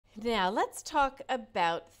Now let's talk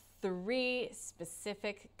about three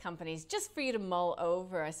specific companies just for you to mull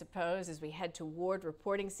over, I suppose, as we head toward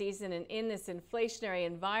reporting season. And in this inflationary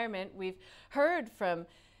environment, we've heard from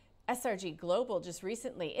SRG Global just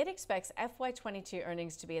recently. It expects FY22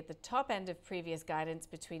 earnings to be at the top end of previous guidance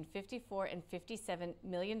between $54 and $57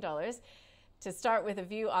 million. To start with a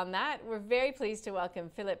view on that, we're very pleased to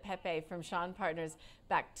welcome Pepe from Shaw Partners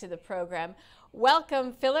back to the program.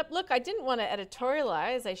 Welcome, Philip. Look, I didn't want to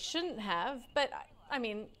editorialize, I shouldn't have, but I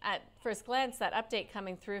mean, at first glance, that update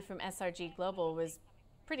coming through from SRG Global was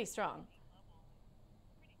pretty strong.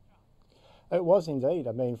 It was indeed.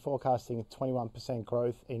 I mean, forecasting 21%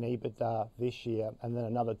 growth in EBITDA this year and then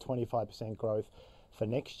another 25% growth for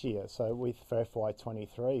next year, so for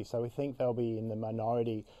FY23. So we think they'll be in the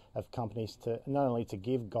minority of companies to not only to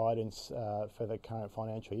give guidance for the current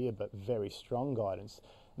financial year, but very strong guidance.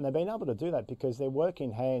 And they've been able to do that because their work in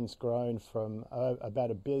hand's grown from about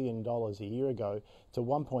 $1 billion a year ago to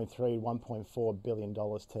 $1.3, $1.4 billion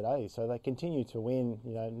today. So they continue to win,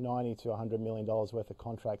 $90 to $100 million worth of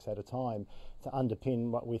contracts at a time to underpin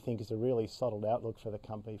what we think is a really solid outlook for the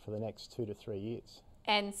company for the next 2 to 3 years.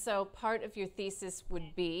 And so part of your thesis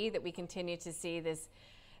would be that we continue to see this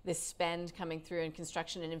spend coming through in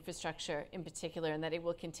construction and infrastructure in particular, and that it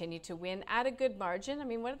will continue to win at a good margin. I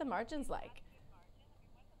mean, what are the margins like?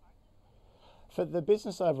 For the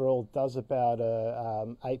business overall does about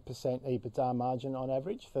a 8% EBITDA margin on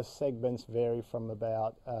average. The segments vary from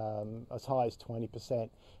about as high as 20%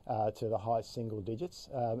 to the high single digits,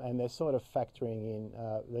 and they're sort of factoring in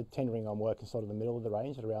the tendering on work in sort of the middle of the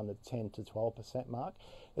range at around the 10 to 12% mark.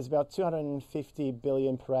 There's about $250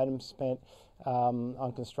 billion per annum spent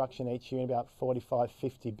on construction each year, and about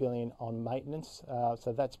 $45–50 billion on maintenance.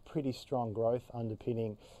 So that's pretty strong growth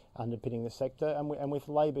underpinning the sector, and with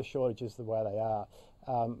labour shortages the way they are,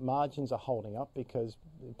 margins are holding up because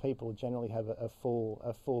people generally have a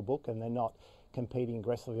full book, and they're not competing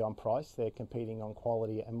aggressively on price. They're competing on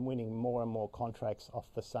quality and winning more and more contracts off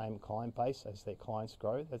the same client base as their clients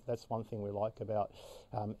grow. That's one thing we like about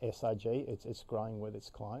SRG. It's growing with its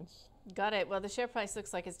clients. Got it. Well, the share price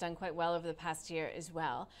looks like it's done quite well over the past year as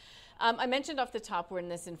well. I mentioned off the top we're in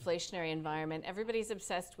this inflationary environment. Everybody's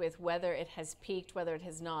obsessed with whether it has peaked, whether it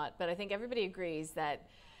has not. But I think everybody agrees that,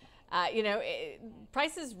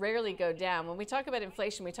 prices rarely go down. When we talk about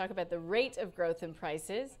inflation, we talk about the rate of growth in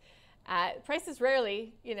prices. Prices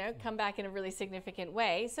rarely, come back in a really significant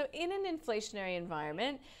way. So in an inflationary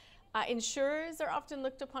environment, insurers are often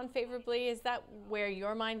looked upon favorably. Is that where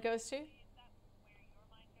your mind goes to?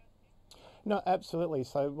 No, absolutely.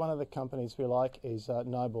 So one of the companies we like is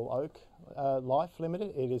NobleOak Life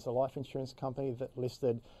Limited. It is a life insurance company that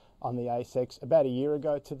listed on the ASX about a year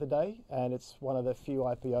ago to the day, and it's one of the few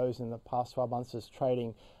IPOs in the past 12 months that's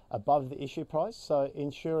trading above the issue price. So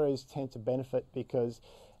insurers tend to benefit because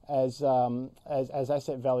as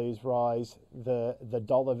asset values rise, the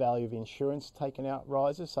dollar value of insurance taken out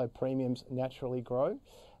rises, so premiums naturally grow.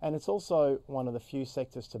 And it's also one of the few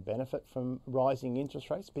sectors to benefit from rising interest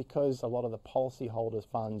rates because a lot of the policyholders'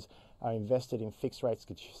 funds are invested in fixed rate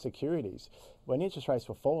securities. When interest rates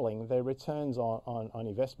were falling, their returns on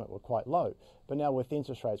investment were quite low. But now with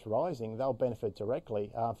interest rates rising, they'll benefit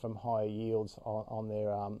directly from higher yields on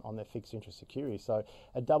their fixed interest securities. So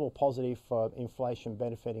a double positive for inflation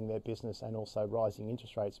benefiting their business and also rising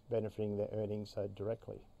interest rates benefiting their earnings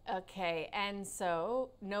directly. Okay, and so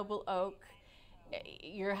NobleOak,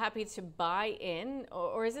 you're happy to buy in,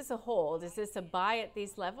 or is this a hold? Is this a buy at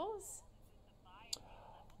these levels?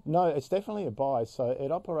 No, it's definitely a buy. So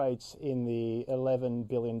it operates in the $11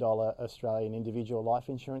 billion Australian individual life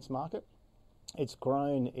insurance market. It's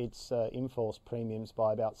grown its in-force premiums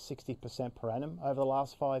by about 60% per annum over the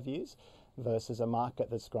last 5 years versus a market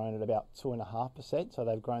that's grown at about 2.5%. So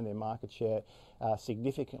they've grown their market share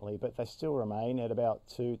significantly, but they still remain at about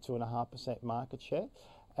 2.5% market share.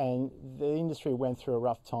 And the industry went through a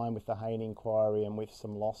rough time with the Hayne inquiry and with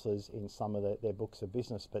some losses in some of their books of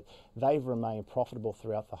business, but they've remained profitable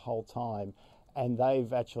throughout the whole time. And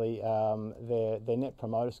they've actually, their net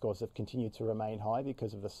promoter scores have continued to remain high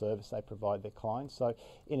because of the service they provide their clients. So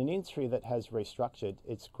in an industry that has restructured,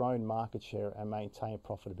 it's grown market share and maintained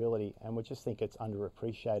profitability, and we just think it's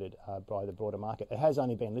underappreciated by the broader market. It has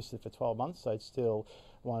only been listed for 12 months, so it's still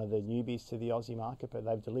one of the newbies to the Aussie market, but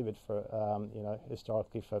they've delivered for,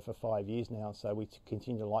 historically for 5 years now. So we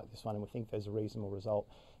continue to like this one, and we think there's a reasonable result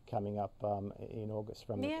coming up in August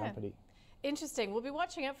from the company. Interesting. We'll be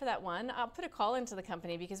watching out for that one. I'll put a call into the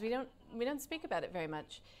company because we don't speak about it very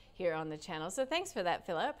much here on the channel. So thanks for that,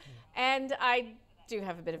 Philip. And I do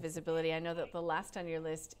have a bit of visibility. I know that the last on your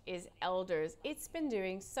list is Elders. It's been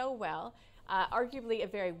doing so well. arguably a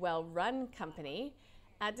very well-run company.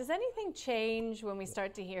 Does anything change when we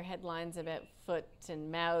start to hear headlines about foot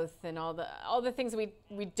and mouth and all the things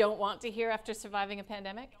we don't want to hear after surviving a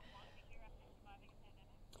pandemic?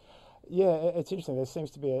 Yeah, it's interesting. There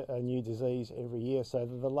seems to be a new disease every year. So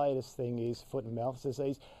the latest thing is foot and mouth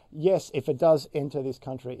disease. Yes, if it does enter this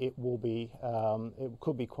country, it will be, it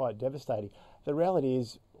could be quite devastating. The reality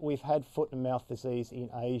is we've had foot and mouth disease in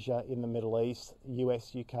Asia, in the Middle East,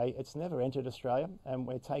 US, UK. It's never entered Australia, and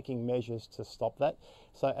we're taking measures to stop that.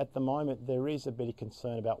 So at the moment, there is a bit of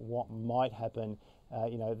concern about what might happen.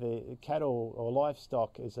 You know, the cattle or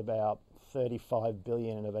livestock is about 35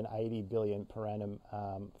 billion of an 80 billion per annum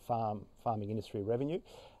farming industry revenue.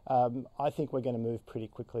 I think we're going to move pretty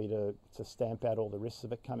quickly to stamp out all the risks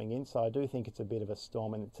of it coming in. So I do think it's a bit of a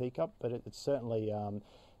storm in the teacup, but it's certainly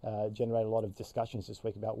generated a lot of discussions this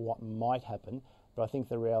week about what might happen. But I think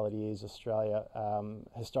the reality is Australia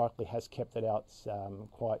historically has kept it out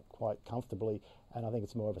quite comfortably, and I think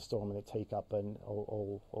it's more of a storm in the teacup, and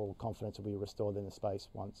all confidence will be restored in the space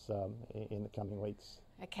once in the coming weeks.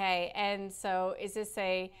 Okay, and so is this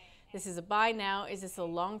is a buy now? Is this a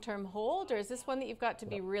long-term hold, or is this one that you've got to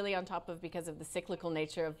be really on top of because of the cyclical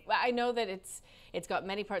nature of? I know that it's got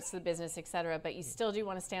many parts to the business, etc., but you still do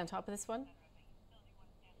want to stay on top of this one?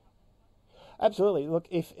 Absolutely. Look,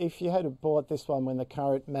 if you had bought this one when the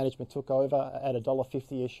current management took over at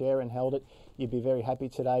 $1.50 a share and held it, you'd be very happy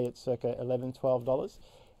today at circa $11, $12.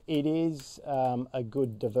 It is a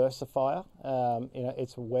good diversifier. You know,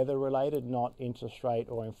 it's weather related, not interest rate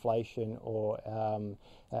or inflation or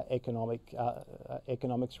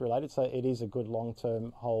economics related. So it is a good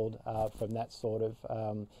long-term hold from that sort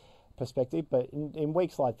of perspective. But in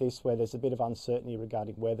weeks like this, where there's a bit of uncertainty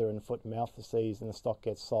regarding weather and foot and mouth disease, and the stock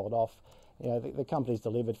gets sold off, you know, the company's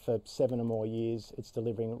delivered for 7 or more years. It's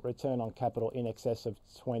delivering return on capital in excess of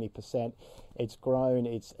 20%. It's grown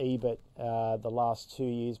its EBIT the last 2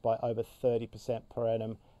 years by over 30% per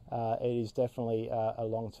annum. It is definitely a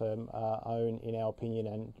long-term own, in our opinion,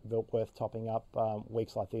 and worth topping up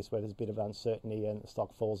weeks like this, where there's a bit of uncertainty and the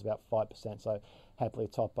stock falls about 5%. So happily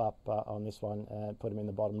top up on this one and put them in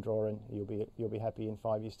the bottom drawer, and you'll be happy in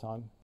 5 years' time.